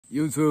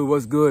YouTube,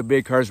 what's good,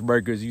 big curse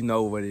breakers? You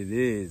know what it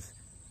is.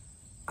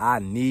 I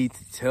need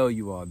to tell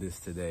you all this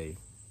today.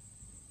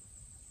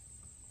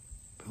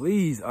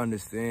 Please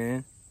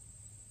understand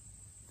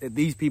that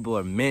these people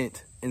are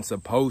meant and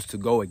supposed to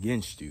go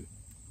against you.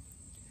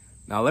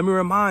 Now, let me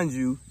remind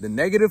you, the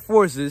negative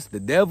forces, the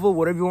devil,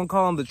 whatever you want to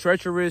call them, the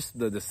treacherous,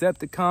 the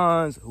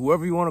Decepticons,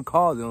 whoever you want to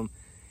call them,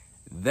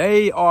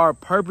 they are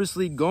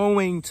purposely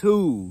going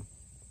to,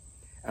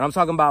 and I'm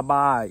talking about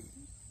by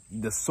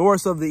the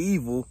source of the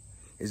evil,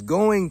 is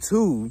going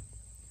to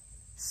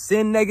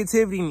send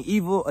negativity and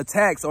evil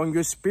attacks on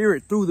your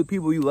spirit through the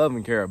people you love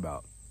and care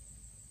about.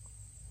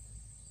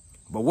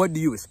 But what do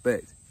you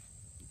expect?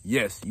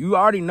 Yes, you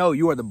already know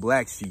you are the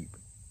black sheep.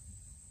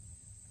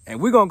 And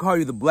we're going to call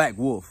you the black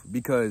wolf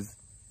because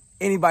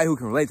anybody who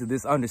can relate to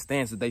this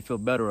understands that they feel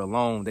better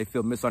alone. They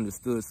feel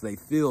misunderstood, so they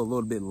feel a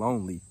little bit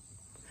lonely.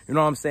 You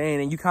know what I'm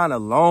saying? And you kind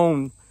of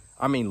long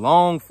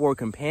for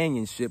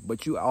companionship,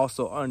 but you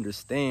also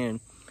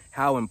understand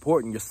how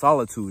important your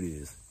solitude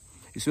is.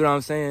 You see what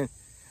I'm saying?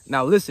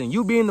 Now, listen,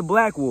 you being the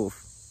black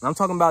wolf, I'm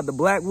talking about the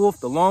black wolf,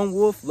 the lone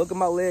wolf. Look at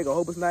my leg. I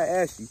hope it's not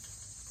ashy.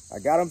 I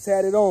got them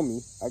tatted on me.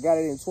 I got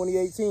it in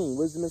 2018.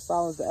 Wisdom and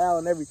Silence, the owl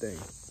and everything.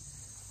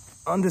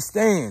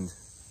 Understand,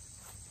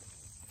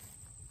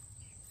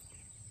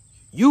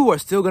 you are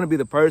still going to be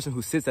the person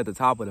who sits at the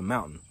top of the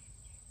mountain.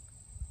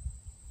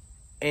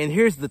 And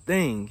here's the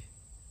thing.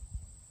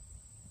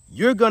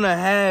 You're going to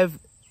have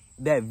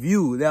that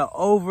view, that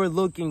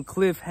overlooking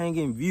cliff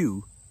hanging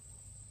view.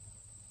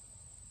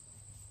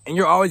 And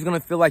you're always going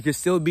to feel like you're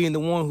still being the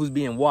one who's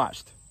being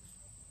watched.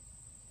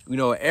 You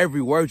know,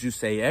 every word you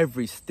say,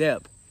 every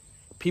step,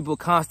 people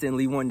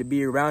constantly wanting to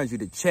be around you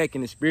to check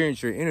and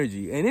experience your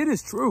energy. And it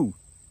is true.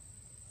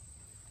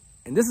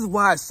 And this is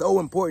why it's so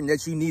important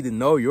that you need to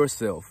know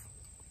yourself.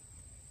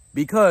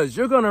 Because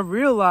you're going to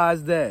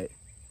realize that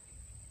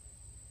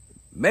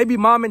maybe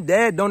mom and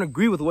dad don't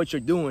agree with what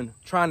you're doing,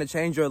 trying to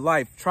change your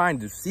life, trying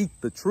to seek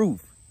the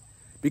truth.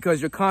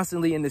 Because you're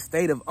constantly in the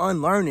state of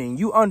unlearning.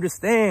 You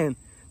understand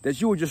that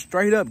you were just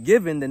straight up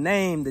given the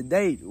name, the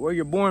date, where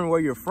you're born, where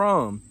you're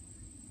from,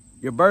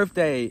 your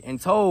birthday, and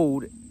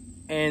told,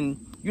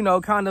 and, you know,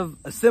 kind of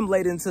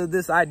assimilate into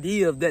this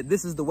idea of that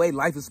this is the way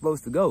life is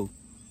supposed to go.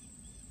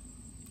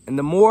 And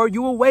the more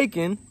you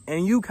awaken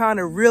and you kind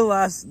of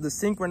realize the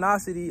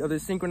synchronicity or the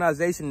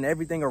synchronization and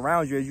everything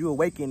around you as you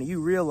awaken and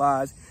you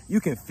realize you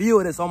can feel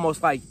it, it's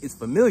almost like it's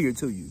familiar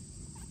to you.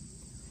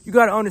 You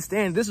got to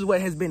understand this is what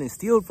has been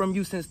instilled from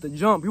you since the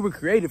jump. You were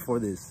created for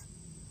this.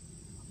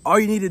 All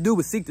you need to do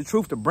is seek the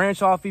truth to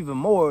branch off even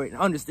more and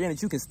understand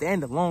that you can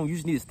stand alone. You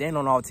just need to stand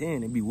on all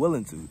 10 and be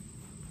willing to.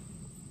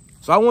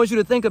 So I want you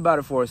to think about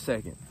it for a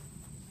second.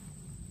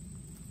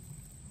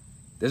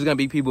 There's going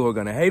to be people who are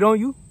going to hate on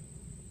you.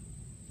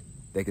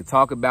 They could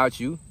talk about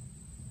you.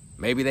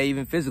 Maybe they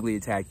even physically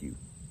attack you.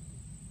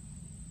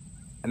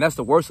 And that's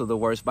the worst of the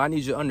worst. But I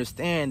need you to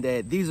understand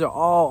that these are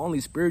all only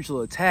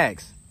spiritual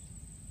attacks.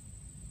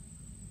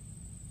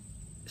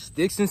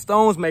 Sticks and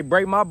stones may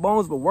break my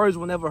bones, but words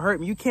will never hurt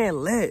me. You can't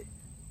let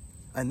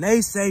a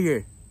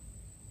naysayer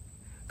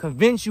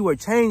convince you or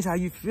change how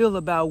you feel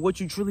about what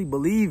you truly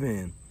believe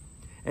in.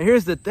 And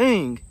here's the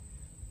thing.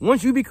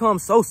 Once you become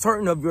so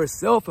certain of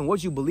yourself and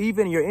what you believe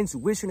in, your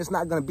intuition, it's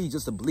not going to be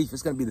just a belief.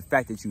 It's going to be the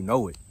fact that you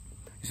know it.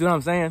 You see what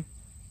I'm saying?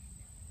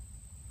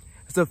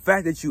 It's the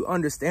fact that you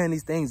understand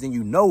these things and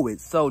you know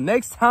it. So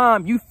next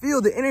time you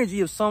feel the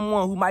energy of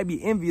someone who might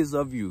be envious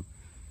of you,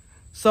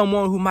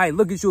 someone who might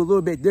look at you a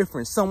little bit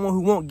different, someone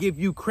who won't give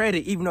you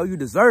credit even though you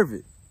deserve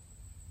it.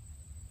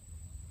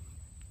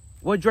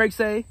 What Drake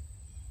say?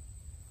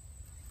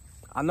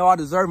 I know I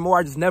deserve more,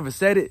 I just never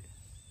said it.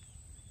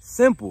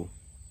 Simple.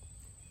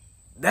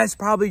 That's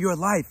probably your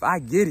life. I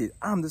get it.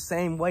 I'm the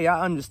same way.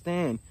 I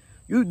understand.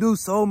 You do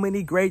so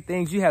many great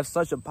things. You have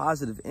such a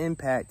positive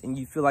impact and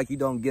you feel like you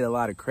don't get a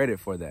lot of credit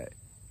for that.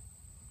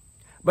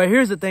 But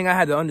here's the thing I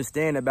had to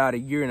understand about a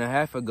year and a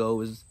half ago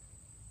is,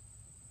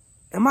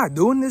 am I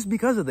doing this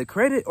because of the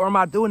credit, or am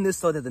I doing this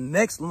so that the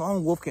next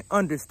lone wolf can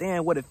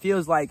understand what it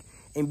feels like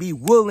and be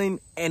willing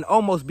and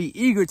almost be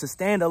eager to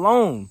stand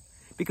alone?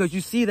 Because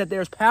you see that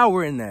there's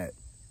power in that.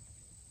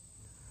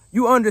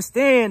 You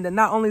understand that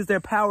not only is there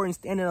power in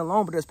standing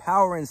alone, but there's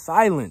power in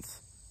silence.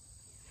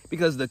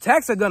 Because the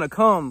attacks are going to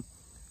come.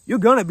 You're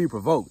going to be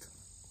provoked.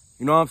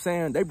 You know what I'm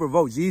saying? They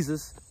provoked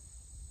Jesus.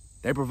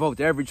 They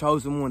provoked every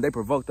chosen one. They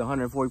provoked the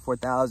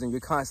 144,000. You're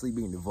constantly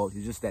being provoked.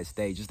 It's just that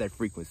stage, just that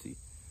frequency.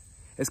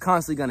 It's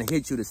constantly going to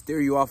hit you to steer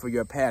you off of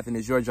your path, and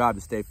it's your job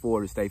to stay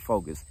forward, to stay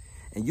focused.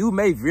 And you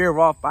may veer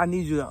off, but I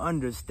need you to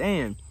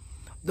understand.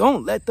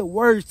 Don't let the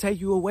words take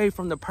you away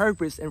from the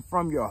purpose and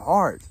from your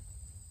heart.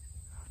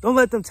 Don't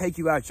let them take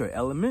you out your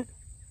element.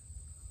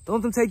 Don't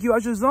let them take you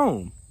out your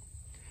zone.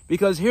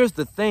 Because here's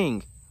the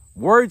thing.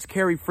 Words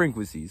carry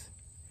frequencies.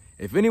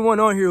 If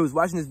anyone on here who's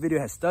watching this video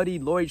has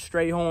studied Lloyd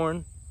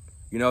Strayhorn,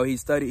 you know, he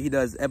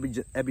does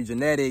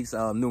epigenetics,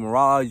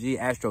 numerology,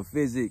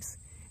 astrophysics,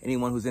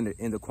 anyone who's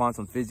into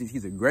quantum physics,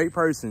 he's a great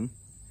person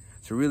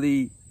to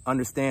really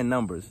understand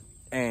numbers.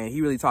 And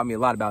he really taught me a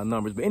lot about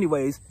numbers. But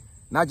anyways,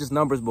 Not just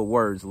numbers, but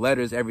words,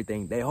 letters,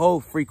 everything. They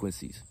hold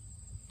frequencies.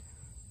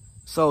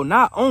 So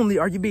not only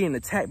are you being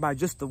attacked by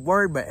just the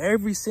word, but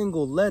every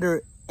single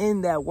letter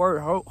in that word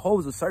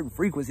holds a certain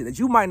frequency that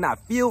you might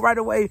not feel right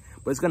away,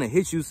 but it's going to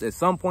hit you at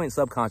some point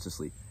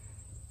subconsciously.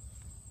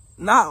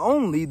 Not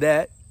only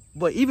that,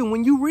 but even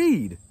when you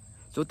read.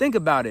 So think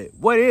about it.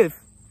 What if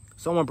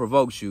someone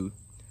provokes you?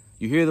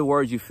 You hear the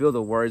words, you feel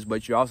the words,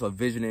 but you're also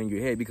visioning in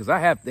your head, because I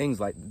have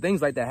things like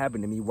that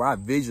happen to me where I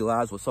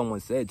visualize what someone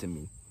said to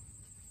me.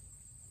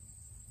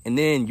 And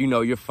then, you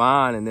know, you're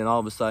fine. And then all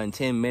of a sudden,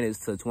 10 minutes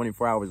to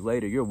 24 hours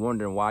later, you're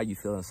wondering why you're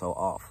feeling so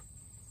off.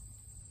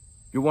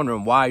 You're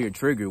wondering why you're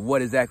triggered.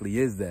 What exactly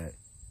is that?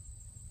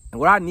 And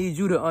what I need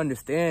you to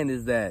understand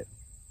is that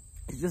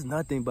it's just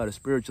nothing but a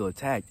spiritual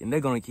attack. And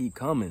they're going to keep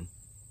coming.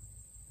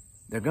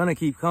 They're going to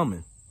keep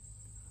coming.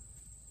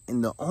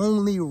 And the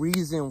only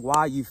reason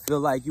why you feel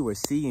like you are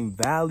seeing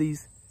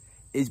valleys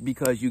is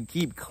because you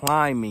keep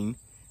climbing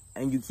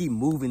and you keep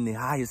moving the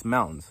highest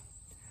mountains.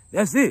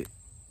 That's it.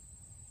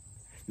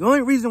 The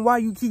only reason why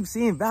you keep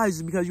seeing valleys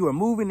is because you are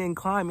moving and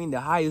climbing the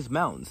highest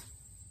mountains.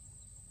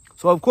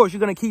 So, of course, you're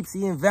going to keep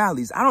seeing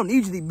valleys. I don't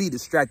need you to be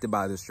distracted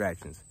by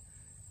distractions.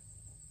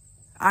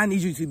 I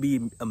need you to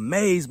be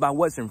amazed by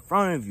what's in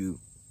front of you.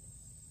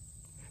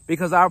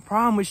 Because I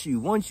promise you,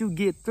 once you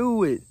get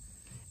through it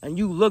and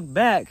you look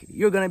back,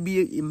 you're going to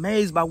be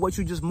amazed by what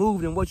you just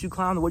moved and what you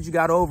climbed and what you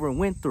got over and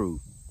went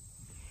through.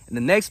 And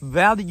the next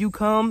valley you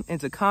come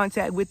into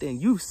contact with and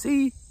you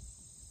see,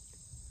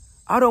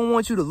 I don't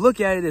want you to look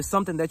at it as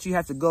something that you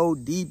have to go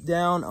deep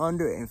down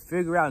under and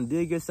figure out and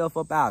dig yourself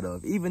up out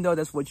of, even though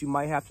that's what you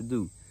might have to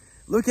do.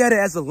 Look at it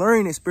as a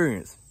learning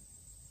experience.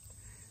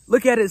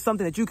 Look at it as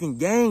something that you can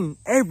gain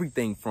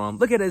everything from.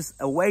 Look at it as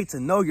a way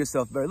to know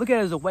yourself better. Look at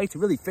it as a way to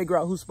really figure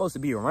out who's supposed to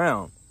be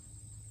around.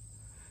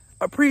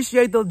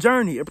 Appreciate the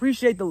journey.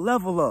 Appreciate the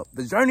level up.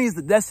 The journey is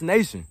the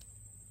destination.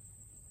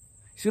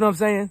 See what I'm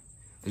saying?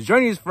 The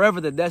journey is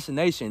forever the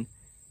destination.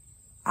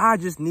 I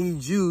just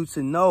need you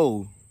to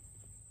know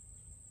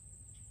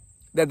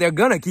that they're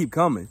going to keep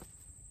coming.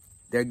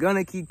 They're going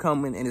to keep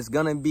coming, and it's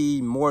going to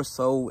be more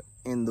so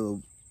in the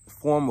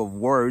form of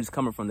words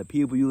coming from the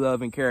people you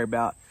love and care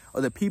about, or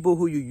the people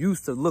who you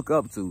used to look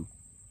up to.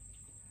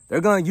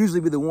 They're going to usually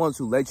be the ones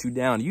who let you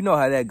down. You know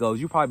how that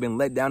goes. You've probably been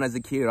let down as a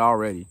kid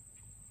already.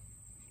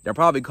 That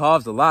probably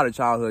caused a lot of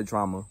childhood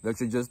trauma that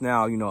you're just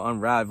now, you know,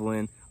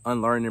 unraveling,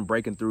 unlearning,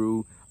 breaking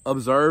through,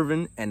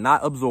 observing and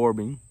not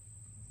absorbing.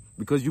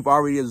 Because you've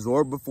already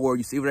absorbed before,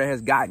 you see where that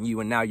has gotten you,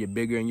 and now you're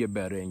bigger and you're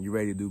better and you're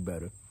ready to do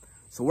better.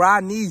 So what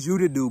I need you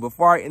to do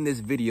before I end this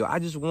video, I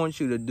just want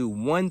you to do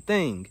one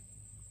thing.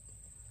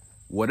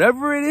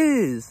 Whatever it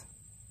is,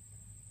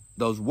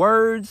 those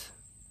words,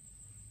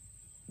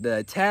 the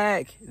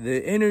attack, the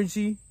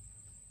energy,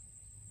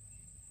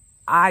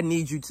 I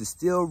need you to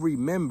still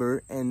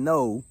remember and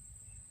know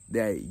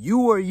that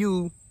you are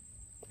you,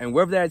 and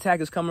wherever that attack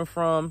is coming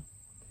from,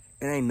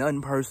 it ain't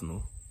nothing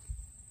personal.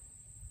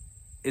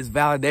 It's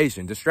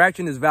validation.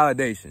 Distraction is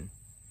validation.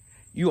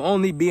 You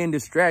only being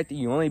distracted,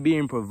 you only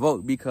being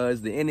provoked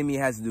because the enemy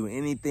has to do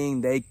anything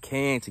they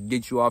can to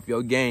get you off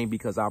your game.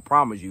 Because I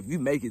promise you, if you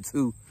make it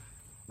to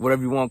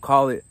whatever you want to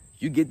call it,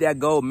 you get that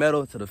gold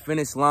medal to the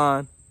finish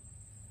line,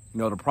 you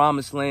know, the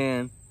promised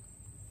land,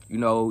 you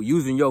know,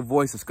 using your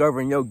voice,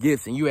 discovering your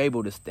gifts, and you're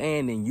able to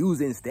stand and use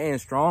it and stand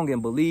strong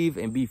and believe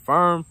and be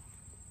firm,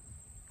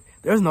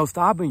 there's no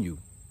stopping you.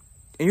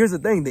 And here's the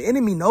thing, the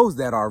enemy knows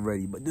that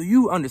already, but do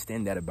you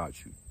understand that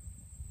about you?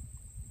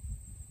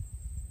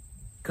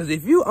 Because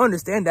if you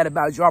understand that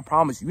about you, I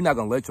promise you, you're not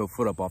going to let your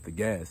foot up off the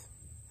gas.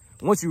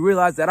 Once you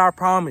realize that, I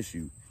promise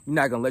you, you're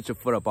not going to let your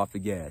foot up off the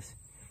gas.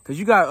 Because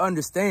you got to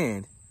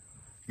understand,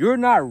 you're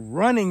not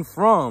running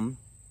from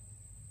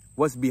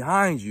what's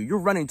behind you. You're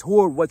running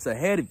toward what's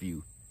ahead of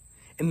you.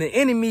 And the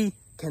enemy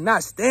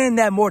cannot stand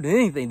that more than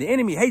anything. The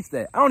enemy hates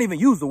that. I don't even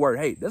use the word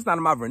hate. That's not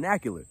in my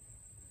vernacular.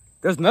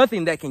 There's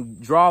nothing that can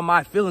draw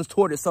my feelings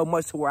toward it so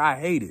much to where I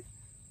hate it.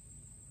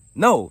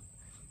 No,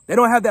 they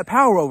don't have that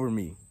power over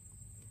me.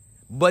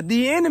 But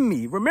the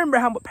enemy, remember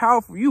how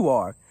powerful you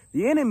are.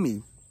 The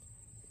enemy,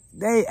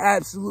 they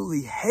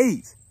absolutely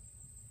hate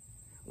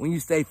when you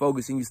stay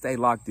focused and you stay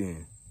locked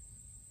in.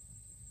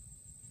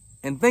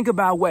 And think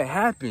about what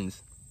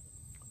happens.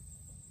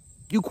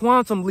 You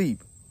quantum leap.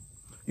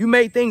 You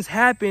make things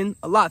happen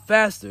a lot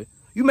faster.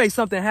 You make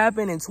something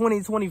happen in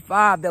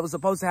 2025 that was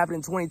supposed to happen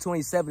in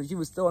 2027. You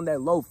were still in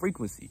that low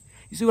frequency.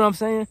 You see what I'm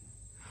saying?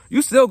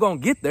 You still gonna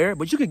get there,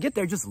 but you could get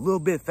there just a little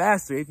bit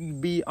faster if you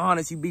be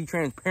honest, you be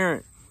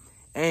transparent,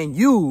 and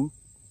you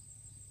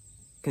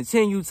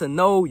continue to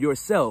know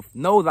yourself,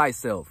 know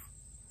thyself,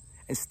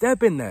 and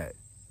step in that.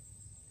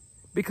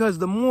 Because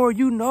the more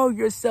you know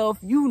yourself,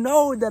 you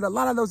know that a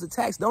lot of those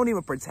attacks don't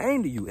even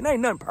pertain to you. It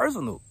ain't nothing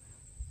personal.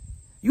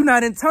 You're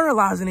not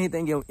internalizing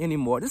anything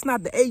anymore. This is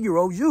not the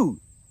 8-year-old you.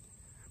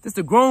 This is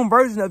the grown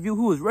version of you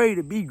who is ready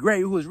to be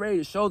great, who is ready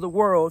to show the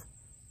world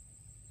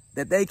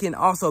that they can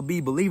also be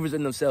believers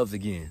in themselves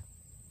again.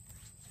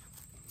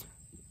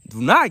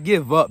 Do not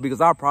give up, because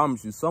I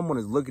promise you, someone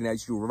is looking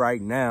at you right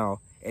now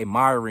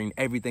admiring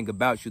everything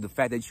about you, the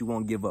fact that you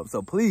won't give up.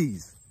 So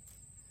please,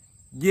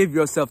 give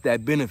yourself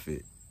that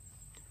benefit.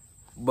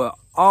 But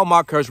all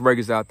my curse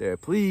breakers out there,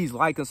 please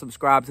like and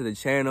subscribe to the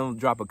channel,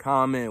 drop a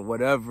comment,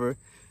 whatever.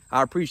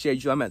 I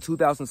appreciate you. I'm at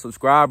 2,000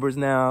 subscribers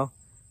now,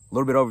 a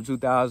little bit over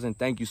 2,000.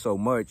 Thank you so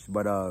much.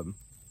 But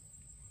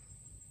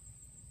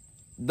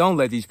don't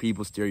let these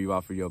people steer you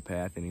off of your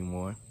path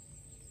anymore.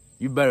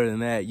 You better than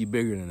that. You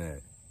bigger than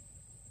that.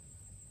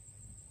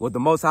 What the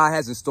Most High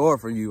has in store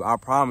for you, I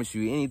promise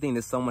you, anything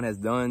that someone has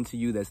done to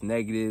you that's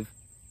negative,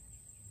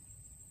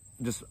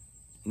 just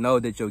know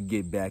that your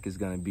get back is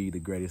going to be the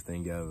greatest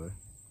thing ever.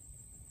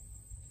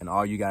 And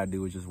all you got to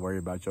do is just worry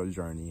about your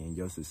journey, and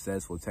your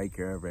success will take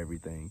care of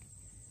everything.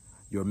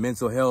 Your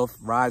mental health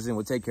rising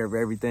will take care of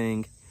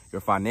everything.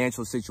 Your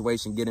financial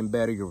situation getting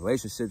better, your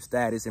relationship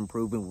status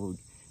improving will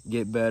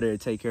get better,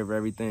 take care of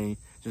everything.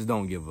 Just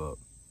don't give up.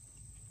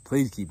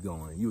 Please keep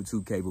going. You're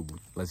too capable.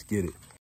 Let's get it.